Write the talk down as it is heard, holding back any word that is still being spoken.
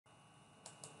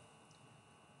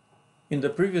In the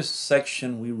previous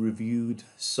section, we reviewed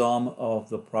some of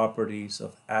the properties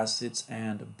of acids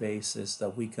and bases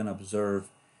that we can observe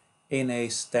in a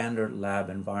standard lab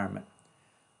environment.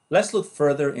 Let's look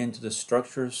further into the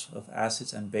structures of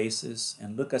acids and bases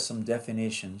and look at some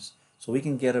definitions so we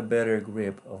can get a better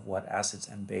grip of what acids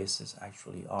and bases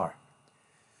actually are.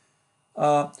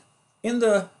 In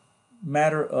the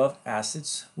matter of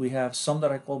acids, we have some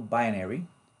that are called binary,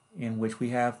 in which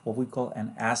we have what we call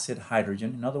an acid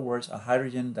hydrogen. In other words, a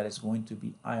hydrogen that is going to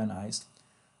be ionized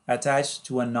attached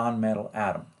to a nonmetal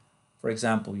atom. For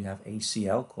example, you have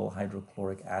HCl called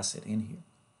hydrochloric acid in here.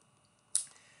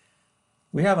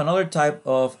 We have another type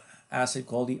of acid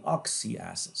called the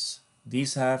oxyacids.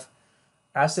 These have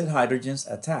acid hydrogens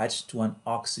attached to an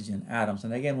oxygen atoms.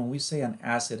 And again, when we say an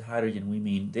acid hydrogen, we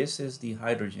mean this is the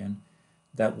hydrogen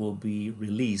that will be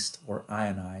released or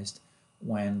ionized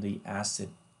when the acid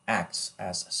acts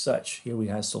as such. Here we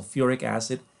have sulfuric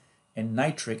acid and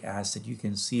nitric acid. You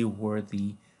can see where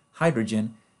the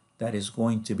hydrogen that is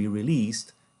going to be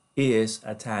released is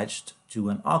attached to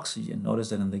an oxygen. Notice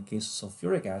that in the case of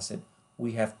sulfuric acid,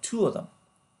 we have two of them.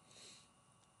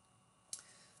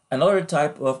 Another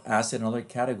type of acid, another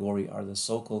category, are the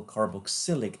so-called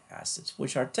carboxylic acids,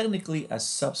 which are technically a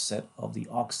subset of the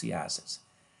oxyacids.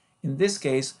 In this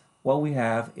case, what we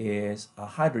have is a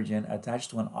hydrogen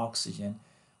attached to an oxygen,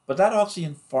 but that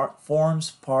oxygen forms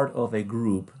part of a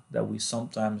group that we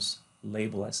sometimes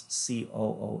label as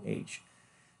COOH.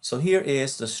 So here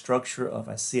is the structure of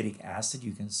acetic acid.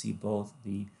 You can see both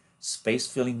the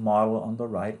space-filling model on the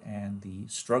right and the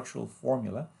structural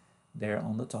formula there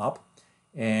on the top.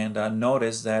 And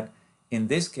notice that in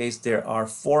this case, there are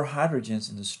 4 hydrogens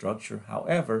in the structure.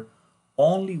 However,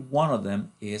 only one of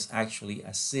them is actually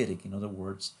acidic. In other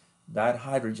words, that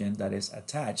hydrogen that is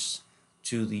attached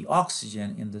to the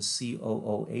oxygen in the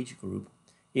COOH group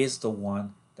is the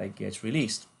one that gets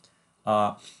released.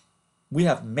 We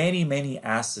have many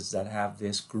acids that have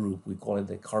this group. We call it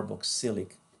the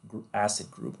carboxylic acid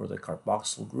group or the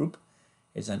carboxyl group.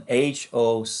 It's an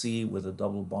HOC with a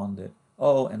double bonded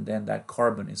O, and then that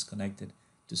carbon is connected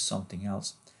to something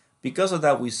else. Because of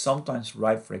that, we sometimes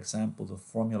write, for example, the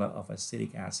formula of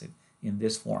acetic acid in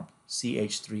this form,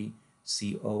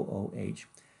 CH3COOH.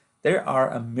 There are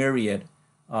a myriad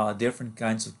different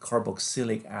kinds of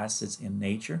carboxylic acids in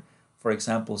nature. For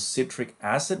example, citric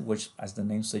acid, which, as the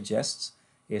name suggests,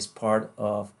 is part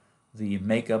of the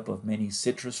makeup of many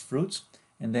citrus fruits,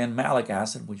 and then malic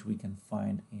acid, which we can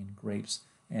find in grapes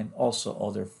and also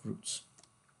other fruits.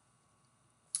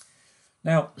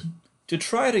 Now, to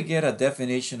try to get a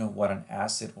definition of what an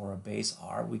acid or a base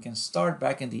are, we can start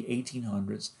back in the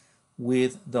 1800s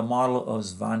with the model of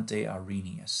Svante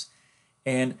Arrhenius.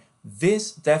 And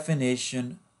this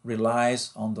definition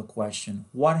relies on the question,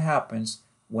 what happens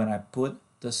when I put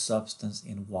the substance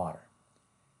in water?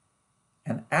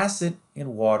 An acid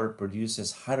in water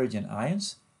produces hydrogen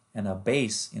ions, and a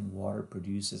base in water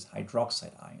produces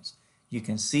hydroxide ions. You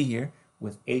can see here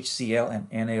with HCl and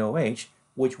NaOH,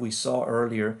 which we saw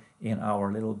earlier in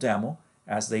our little demo,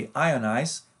 as they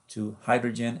ionize to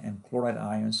hydrogen and chloride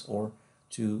ions or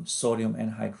to sodium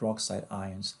and hydroxide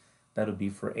ions. That would be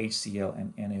for HCl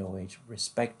and NaOH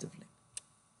respectively.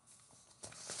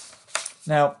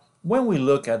 Now, when we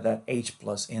look at that H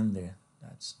plus in there,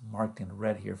 that's marked in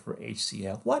red here for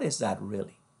HCl, what is that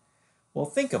really? Well,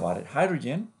 think about it.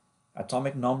 Hydrogen,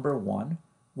 atomic number 1,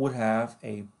 would have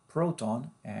a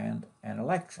proton and an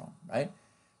electron, right?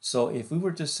 So if we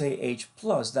were to say H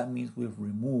plus, that means we've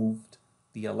removed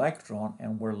the electron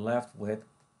and we're left with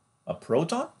a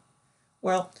proton?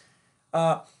 Well,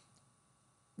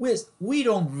 we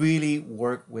don't really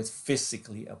work with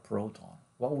physically a proton.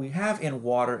 What we have in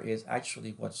water is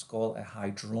actually what's called a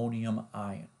hydronium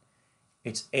ion.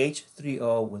 It's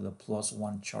H3O with a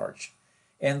 +1 charge.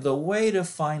 And the way to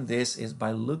find this is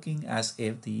by looking as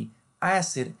if the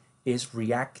acid is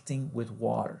reacting with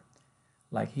water.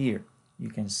 Like here, you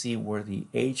can see where the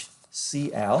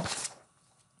HCl,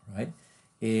 right,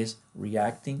 is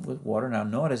reacting with water. Now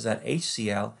notice that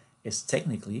HCl is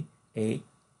technically a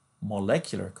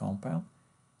molecular compound,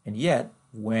 and yet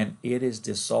when it is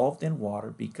dissolved in water,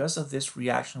 because of this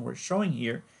reaction we're showing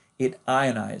here, it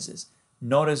ionizes.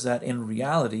 Notice that in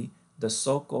reality, the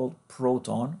so-called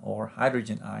proton or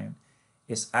hydrogen ion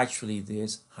is actually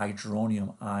this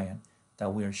hydronium ion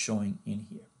that we are showing in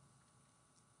here.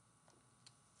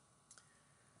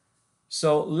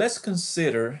 So let's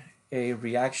consider a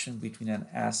reaction between an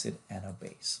acid and a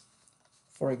base.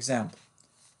 For example,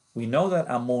 we know that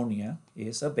ammonia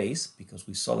is a base because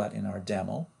we saw that in our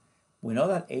demo. We know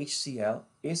that HCl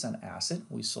is an acid.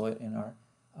 We saw it in our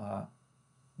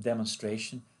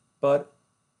demonstration. But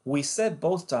we said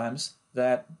both times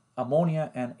that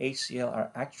ammonia and HCl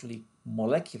are actually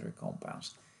molecular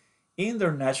compounds. In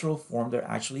their natural form, they're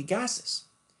actually gases.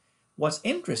 What's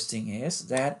interesting is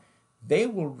that they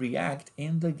will react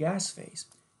in the gas phase.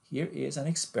 Here is an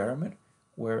experiment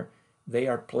where they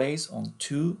are placed on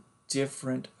two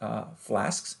different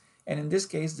flasks, and in this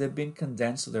case, they've been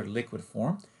condensed to their liquid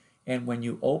form. And when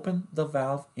you open the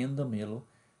valve in the middle,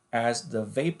 as the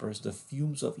vapors, the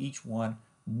fumes of each one,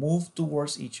 move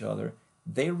towards each other,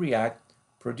 they react,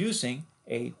 producing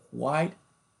a white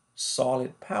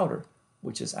solid powder,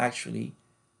 which is actually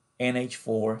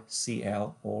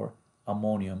NH4Cl, or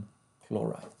ammonium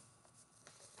chloride.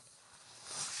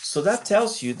 So that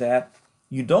tells you that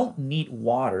you don't need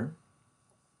water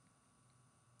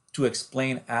to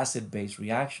explain acid-base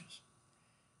reactions.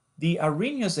 The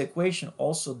Arrhenius equation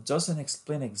also doesn't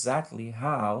explain exactly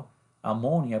how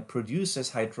ammonia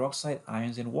produces hydroxide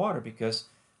ions in water, because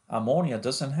ammonia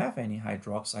doesn't have any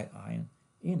hydroxide ion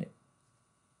in it.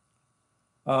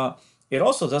 It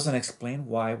also doesn't explain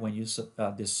why when you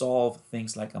dissolve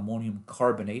things like ammonium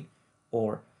carbonate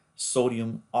or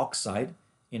sodium oxide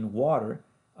in water,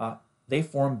 they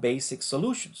form basic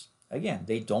solutions. Again,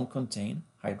 they don't contain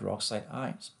hydroxide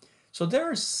ions. So there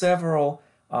are several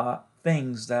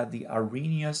things that the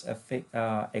Arrhenius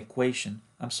equation,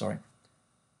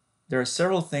 there are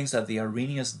several things that the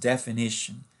Arrhenius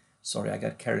definition, I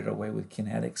got carried away with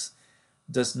kinetics,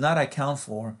 does not account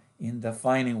for in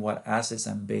defining what acids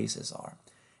and bases are.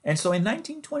 And so in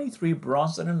 1923,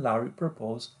 Bronsted and Lowry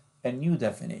proposed a new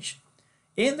definition.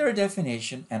 In their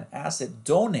definition, an acid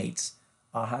donates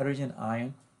a hydrogen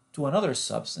ion to another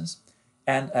substance,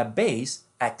 and a base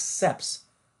accepts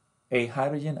a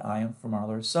hydrogen ion from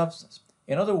another substance.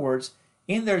 In other words,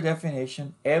 in their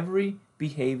definition, every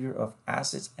behavior of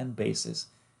acids and bases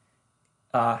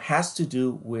has to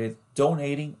do with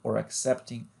donating or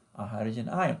accepting a hydrogen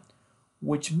ion,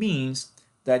 which means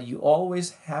that you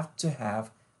always have to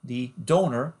have the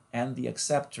donor and the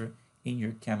acceptor in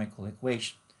your chemical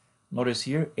equation. Notice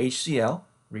here HCl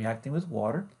reacting with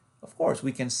water. Of course,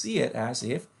 we can see it as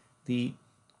if the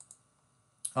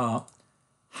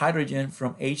hydrogen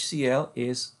from HCl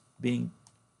is being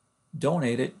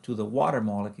donated to the water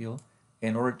molecule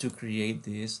in order to create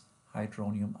this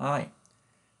hydronium ion.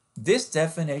 This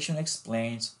definition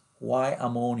explains why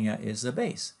ammonia is a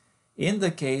base. In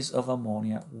the case of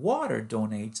ammonia, water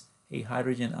donates a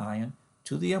hydrogen ion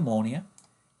to the ammonia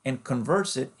and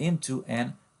converts it into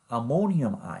an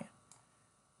ammonium ion.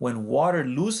 When water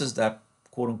loses that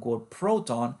quote-unquote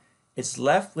proton, it's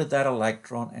left with that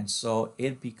electron, and so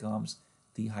it becomes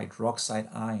the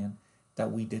hydroxide ion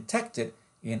that we detected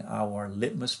in our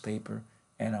litmus paper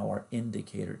and our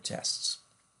indicator tests.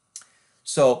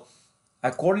 So,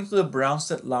 according to the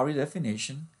Bronsted-Lowry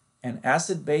definition, an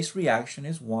acid-base reaction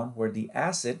is one where the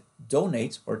acid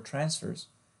donates or transfers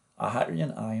a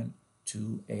hydrogen ion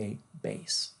to a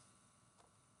base.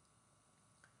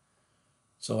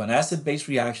 So an acid-base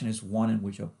reaction is one in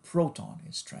which a proton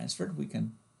is transferred. We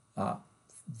can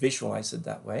visualize it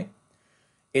that way.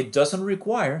 It doesn't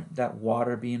require that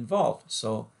water be involved.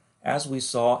 So as we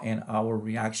saw in our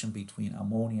reaction between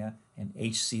ammonia and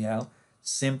HCl,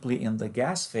 simply in the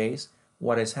gas phase,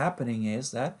 what is happening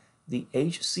is that the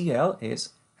HCl is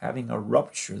having a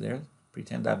rupture there.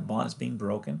 Pretend that bond is being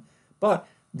broken. But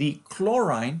the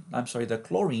chlorine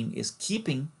is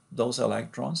keeping those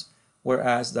electrons,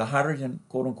 whereas the hydrogen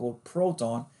quote-unquote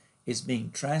proton is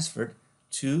being transferred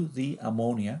to the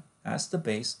ammonia as the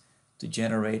base to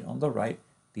generate on the right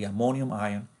the ammonium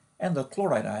ion and the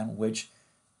chloride ion, which,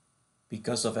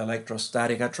 because of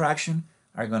electrostatic attraction,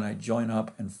 are going to join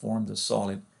up and form the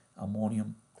solid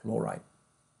ammonium chloride.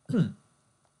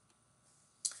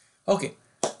 Okay,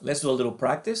 let's do a little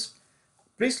practice.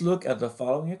 Please look at the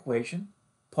following equation,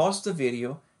 pause the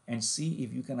video, and see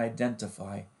if you can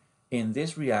identify in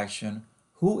this reaction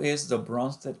who is the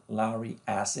Bronsted-Lowry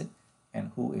acid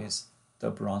and who is the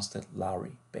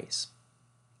Bronsted-Lowry base.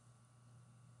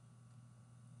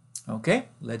 Okay,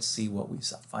 let's see what we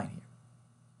find here.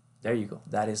 There you go.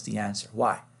 That is the answer.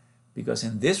 Why? Because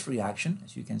in this reaction,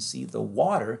 as you can see, the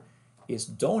water is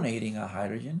donating a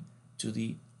hydrogen to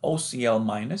the OCl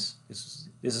minus. This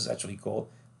is actually called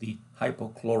the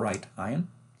hypochlorite ion,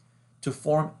 to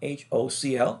form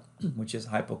HOCl, which is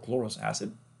hypochlorous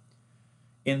acid.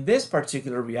 In this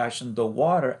particular reaction, the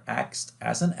water acts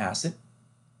as an acid,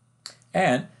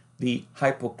 and the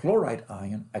hypochlorite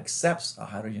ion accepts a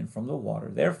hydrogen from the water.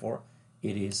 Therefore,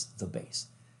 it is the base.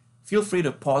 Feel free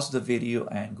to pause the video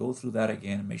and go through that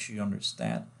again and make sure you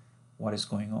understand what is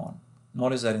going on.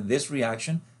 Notice that in this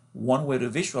reaction, one way to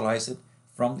visualize it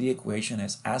from the equation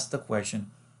is ask the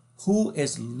question, Who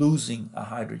is losing a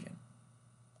hydrogen?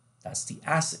 That's the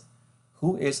acid.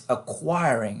 Who is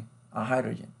acquiring a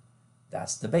hydrogen?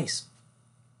 That's the base.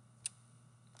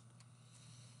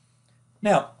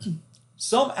 Now,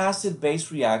 some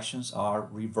acid-base reactions are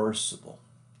reversible.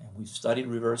 And we've studied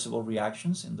reversible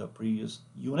reactions in the previous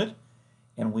unit.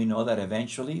 And we know that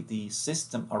eventually the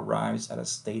system arrives at a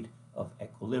state of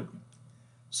equilibrium.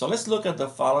 So let's look at the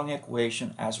following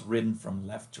equation as written from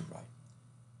left to right.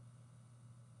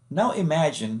 Now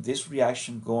imagine this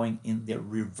reaction going in the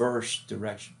reverse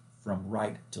direction, from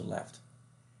right to left.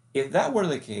 If that were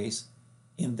the case,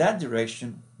 in that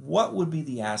direction, what would be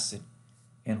the acid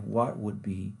and what would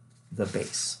be the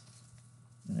base?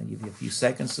 And I'll give you a few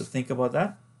seconds to think about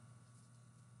that.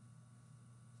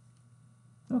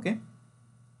 Okay.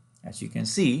 As you can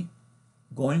see,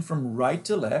 going from right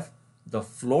to left, the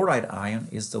fluoride ion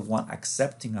is the one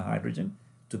accepting a hydrogen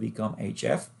to become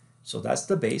HF. So that's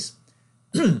the base.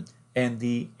 And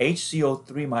the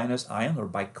HCO3 minus ion or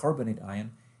bicarbonate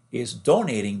ion is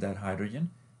donating that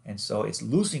hydrogen. And so it's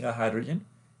losing a hydrogen.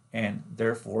 And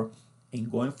therefore, in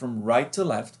going from right to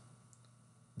left,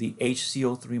 the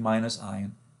HCO3 minus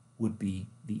ion would be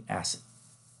the acid.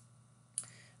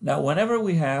 Now, whenever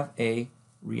we have a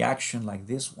reaction like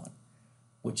this one,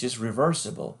 which is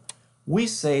reversible, we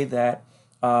say that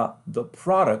the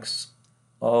products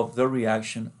of the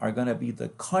reaction are going to be the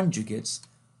conjugates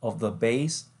of the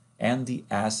base and the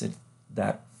acid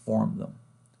that form them.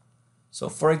 So,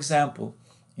 for example,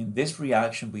 in this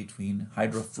reaction between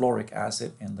hydrofluoric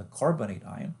acid and the carbonate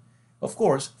ion, of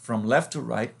course, from left to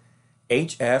right,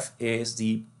 HF is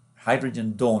the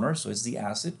hydrogen donor, so it's the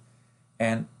acid,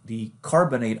 and the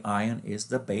carbonate ion is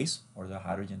the base or the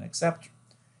hydrogen acceptor.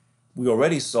 We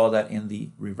already saw that in the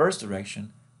reverse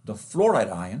direction, the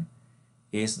fluoride ion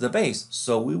is the base.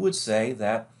 So we would say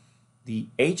that the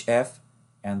HF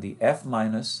and the F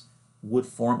minus would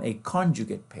form a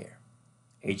conjugate pair.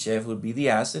 HF would be the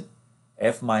acid,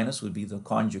 F minus would be the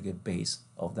conjugate base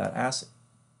of that acid.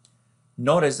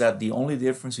 Notice that the only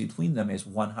difference between them is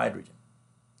one hydrogen.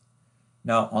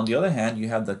 Now, on the other hand, you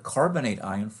have the carbonate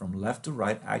ion from left to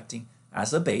right acting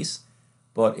as a base,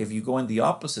 but if you go in the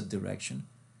opposite direction,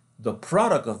 the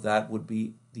product of that would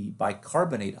be the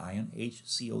bicarbonate ion,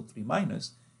 HCO3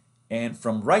 minus, and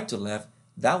from right to left,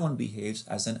 that one behaves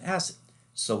as an acid.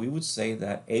 So we would say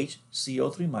that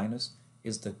HCO3 minus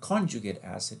is the conjugate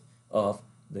acid of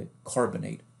the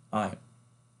carbonate ion.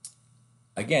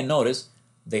 Again, notice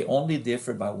they only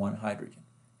differ by one hydrogen.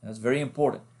 That's very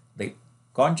important. The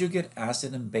conjugate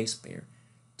acid and base pair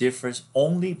differs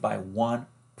only by one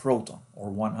proton or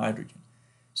one hydrogen.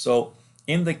 So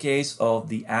in the case of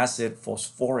the acid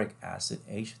phosphoric acid,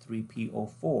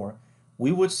 H3PO4,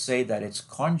 we would say that its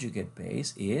conjugate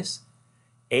base is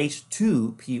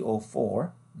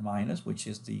H2PO4 minus, which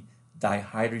is the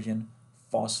dihydrogen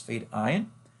phosphate ion,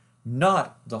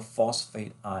 not the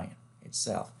phosphate ion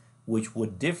itself, which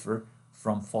would differ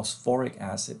from phosphoric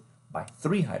acid by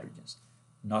 3 hydrogens,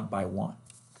 not by 1.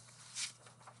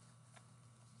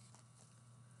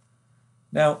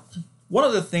 Now, one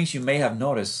of the things you may have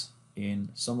noticed in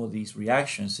some of these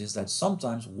reactions is that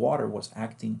sometimes water was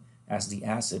acting as the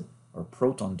acid or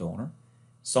proton donor.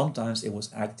 Sometimes it was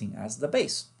acting as the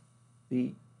base,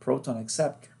 the proton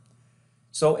acceptor.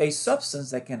 So a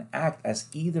substance that can act as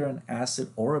either an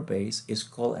acid or a base is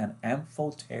called an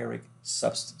amphoteric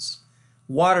substance.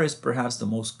 Water is perhaps the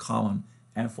most common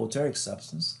amphoteric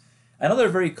substance. Another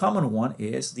very common one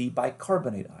is the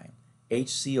bicarbonate ion,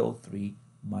 HCO3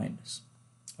 minus.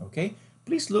 Okay,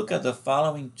 please look at the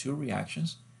following two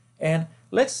reactions and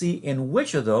let's see in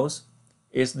which of those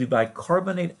is the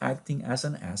bicarbonate acting as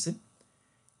an acid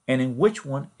and in which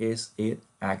one is it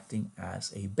acting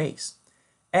as a base.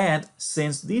 And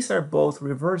since these are both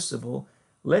reversible,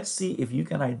 let's see if you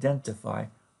can identify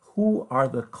who are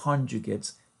the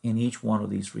conjugates in each one of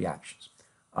these reactions.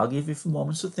 I'll give you a few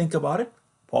moments to think about it,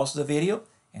 pause the video,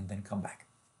 and then come back.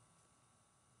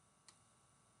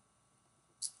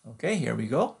 Okay, here we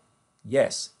go.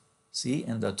 Yes, see,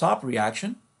 in the top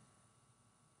reaction,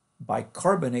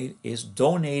 bicarbonate is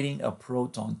donating a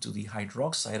proton to the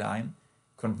hydroxide ion,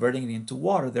 converting it into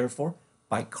water. Therefore,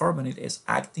 bicarbonate is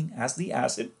acting as the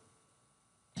acid.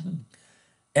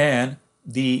 And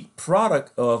the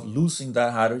product of losing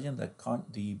that hydrogen,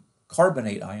 the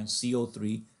carbonate ion,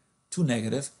 CO3, to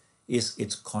negative, is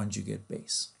its conjugate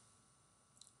base.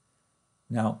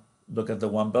 Now, look at the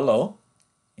one below.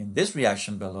 In this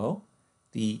reaction below,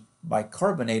 the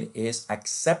bicarbonate is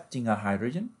accepting a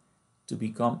hydrogen to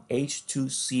become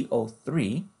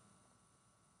H2CO3.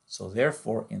 So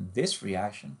therefore, in this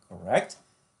reaction, correct,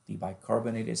 the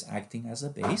bicarbonate is acting as a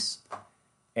base.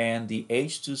 and the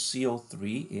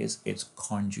H2CO3 is its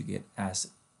conjugate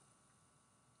acid.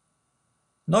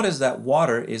 Notice that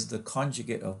water is the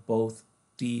conjugate of both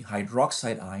the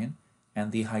hydroxide ion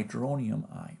and the hydronium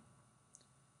ion.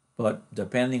 But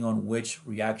depending on which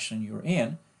reaction you're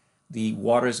in, the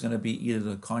water is going to be either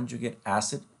the conjugate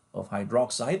acid of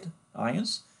hydroxide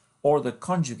ions or the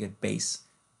conjugate base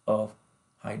of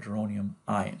hydronium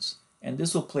ions. And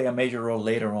this will play a major role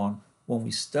later on when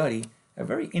we study a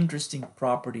very interesting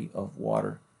property of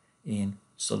water in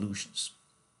solutions.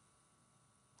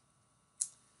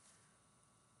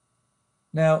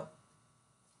 Now,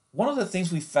 one of the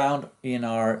things we found in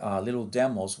our little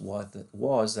demos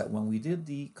was that when we did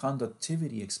the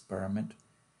conductivity experiment,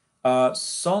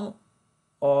 some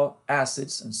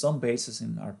acids and some bases,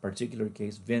 in our particular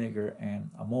case vinegar and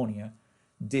ammonia,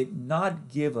 did not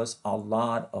give us a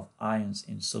lot of ions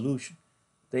in solution.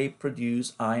 They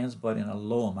produce ions but in a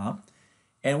low amount.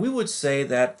 And we would say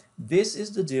that this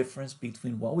is the difference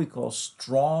between what we call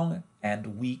strong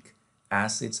and weak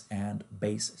acids and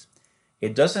bases.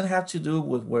 It doesn't have to do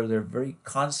with whether they're very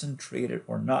concentrated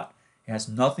or not. It has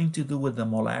nothing to do with the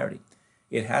molarity.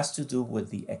 It has to do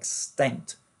with the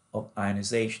extent of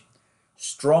ionization.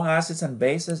 Strong acids and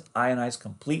bases ionize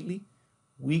completely.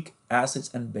 Weak acids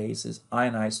and bases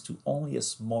ionize to only a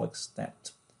small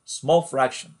extent. Small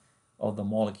fraction of the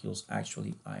molecules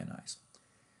actually ionize.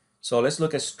 So let's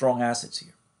look at strong acids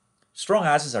here. Strong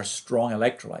acids are strong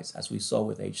electrolytes, as we saw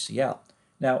with HCl.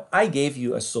 Now, I gave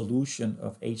you a solution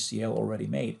of HCl already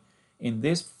made. In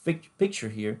this picture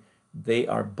here, they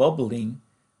are bubbling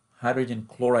hydrogen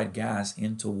chloride gas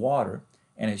into water.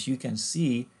 And as you can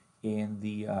see in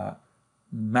the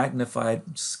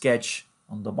magnified sketch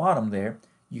on the bottom there,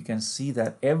 you can see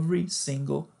that every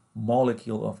single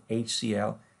molecule of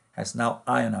HCl has now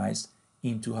ionized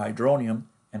into hydronium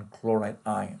and chloride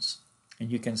ions.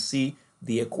 And you can see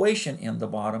the equation in the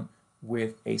bottom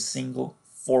with a single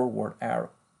forward arrow.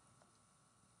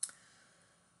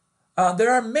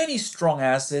 There are many strong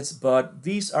acids, but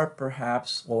these are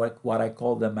perhaps what I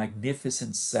call the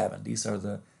magnificent seven. These are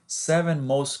the 7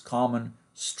 most common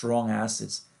strong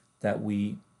acids that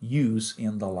we use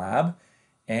in the lab,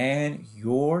 and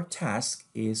your task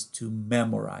is to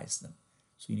memorize them.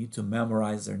 So you need to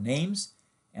memorize their names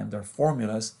and their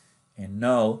formulas and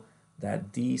know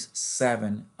that these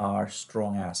 7 are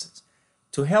strong acids.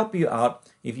 To help you out,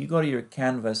 if you go to your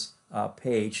Canvas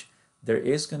page, there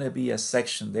is going to be a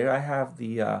section there. I have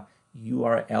the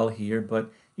URL here,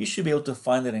 but you should be able to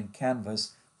find it in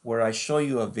Canvas where I show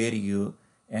you a video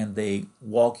and they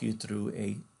walk you through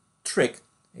a trick,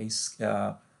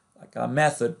 like a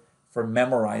method for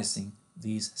memorizing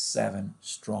these 7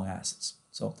 strong acids.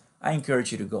 So I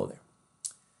encourage you to go there.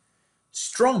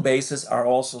 Strong bases are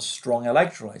also strong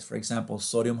electrolytes. For example,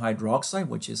 sodium hydroxide,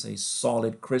 which is a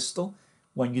solid crystal,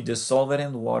 when you dissolve it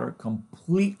in water,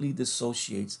 completely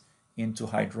dissociates into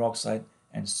hydroxide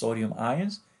and sodium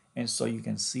ions. And so you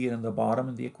can see it in the bottom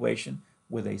of the equation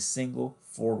with a single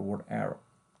forward arrow.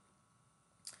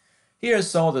 Here are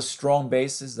some of the strong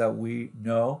bases that we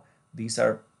know. These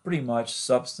are pretty much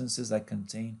substances that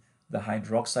contain the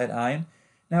hydroxide ion.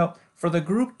 Now, for the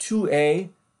group 2A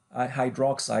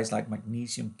hydroxides like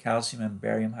magnesium, calcium, and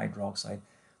barium hydroxide,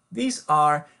 these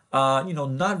are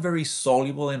not very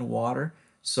soluble in water.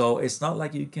 So it's not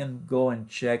like you can go and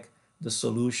check the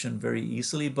solution very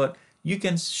easily, but you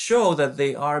can show that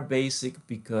they are basic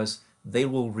because they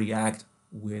will react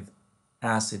with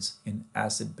acids in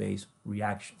acid-base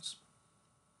reactions.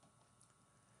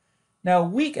 Now,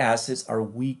 weak acids are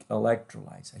weak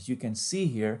electrolytes. As you can see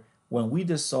here, when we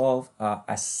dissolve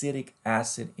acetic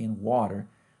acid in water,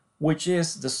 which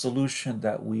is the solution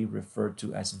that we refer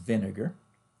to as vinegar,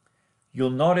 you'll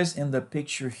notice in the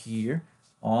picture here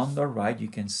on the right, you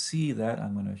can see that,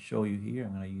 I'm going to show you here,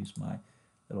 I'm going to use my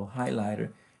little highlighter.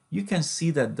 You can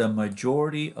see that the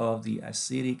majority of the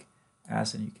acetic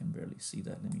acid, you can barely see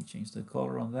that, let me change the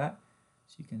color on that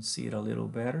so you can see it a little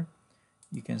better.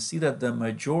 You can see that the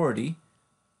majority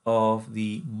of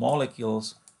the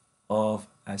molecules of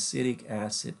acetic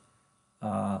acid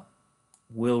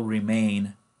will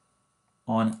remain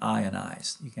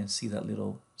unionized. You can see that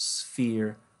little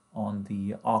sphere on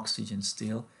the oxygen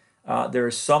still. There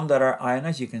are some that are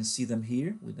ionized. You can see them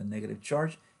here with the negative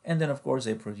charge. And then, of course,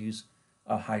 they produce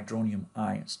hydronium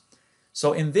ions.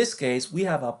 So in this case, we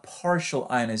have a partial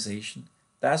ionization.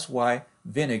 That's why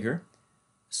vinegar,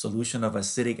 solution of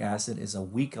acetic acid, is a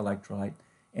weak electrolyte.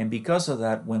 And because of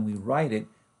that, when we write it,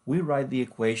 we write the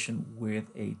equation with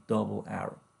a double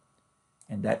arrow.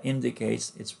 And that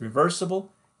indicates it's reversible,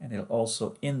 and it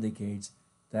also indicates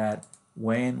that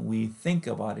when we think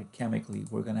about it chemically,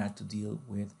 we're going to have to deal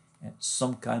with at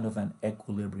some kind of an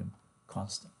equilibrium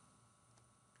constant.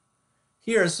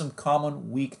 Here are some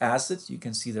common weak acids. You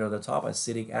can see there at the top,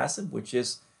 acetic acid, which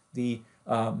is the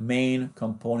main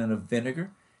component of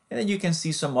vinegar. And then you can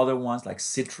see some other ones like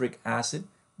citric acid,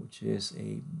 which is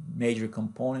a major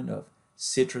component of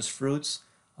citrus fruits.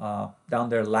 Down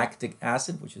there, lactic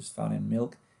acid, which is found in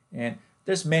milk. And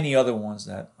there's many other ones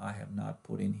that I have not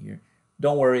put in here.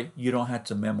 Don't worry, you don't have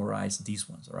to memorize these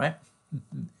ones, all right?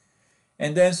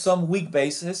 And then some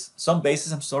bases,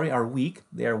 are weak.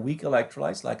 They are weak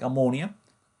electrolytes like ammonia.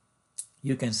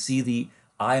 You can see the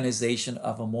ionization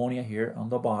of ammonia here on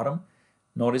the bottom.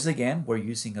 Notice again, we're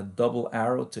using a double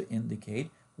arrow to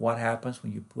indicate what happens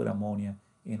when you put ammonia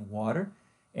in water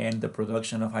and the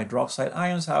production of hydroxide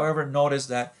ions. However, notice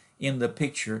that in the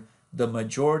picture, the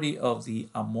majority of the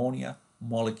ammonia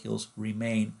molecules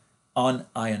remain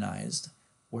unionized,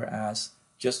 whereas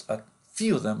just a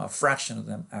few of them, a fraction of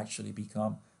them, actually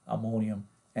become ammonium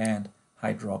and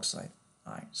hydroxide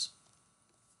ions.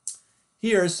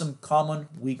 Here are some common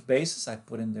weak bases. I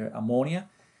put in there ammonia.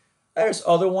 There's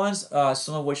other ones,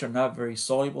 some of which are not very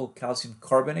soluble. Calcium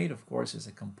carbonate, of course, is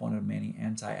a component of many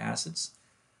antacids.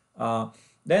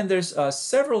 Then there's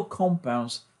several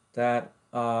compounds that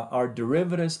are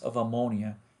derivatives of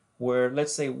ammonia, where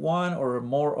let's say one or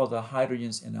more of the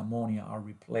hydrogens in ammonia are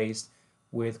replaced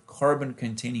with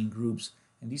carbon-containing groups,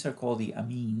 and these are called the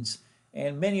amines.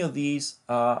 And many of these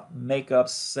make up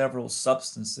several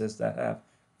substances that have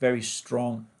very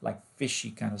strong, like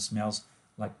fishy kind of smells,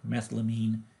 like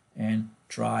methylamine and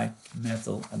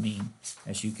trimethylamine,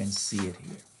 as you can see it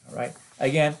here. All right.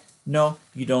 Again, no,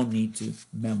 you don't need to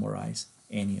memorize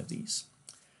any of these.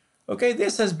 Okay,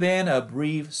 this has been a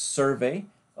brief survey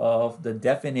of the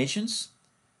definitions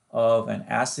of an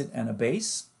acid and a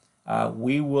base.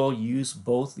 We will use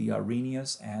both the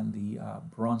Arrhenius and the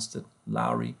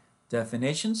Bronsted-Lowry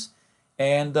definitions.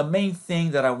 And the main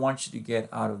thing that I want you to get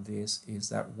out of this is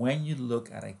that when you look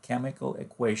at a chemical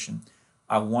equation,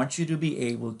 I want you to be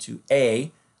able to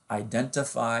A,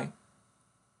 identify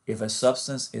if a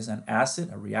substance is an acid,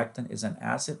 a reactant is an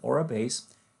acid or a base.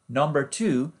 Number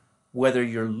two, whether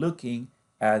you're looking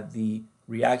at the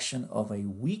reaction of a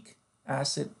weak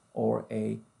acid or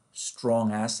a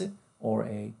strong acid, or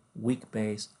a weak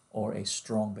base or a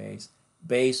strong base,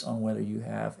 based on whether you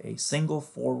have a single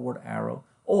forward arrow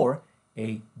or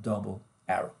a double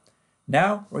arrow.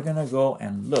 Now we're going to go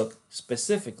and look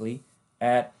specifically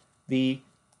at the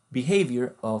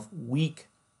behavior of weak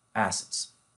acids.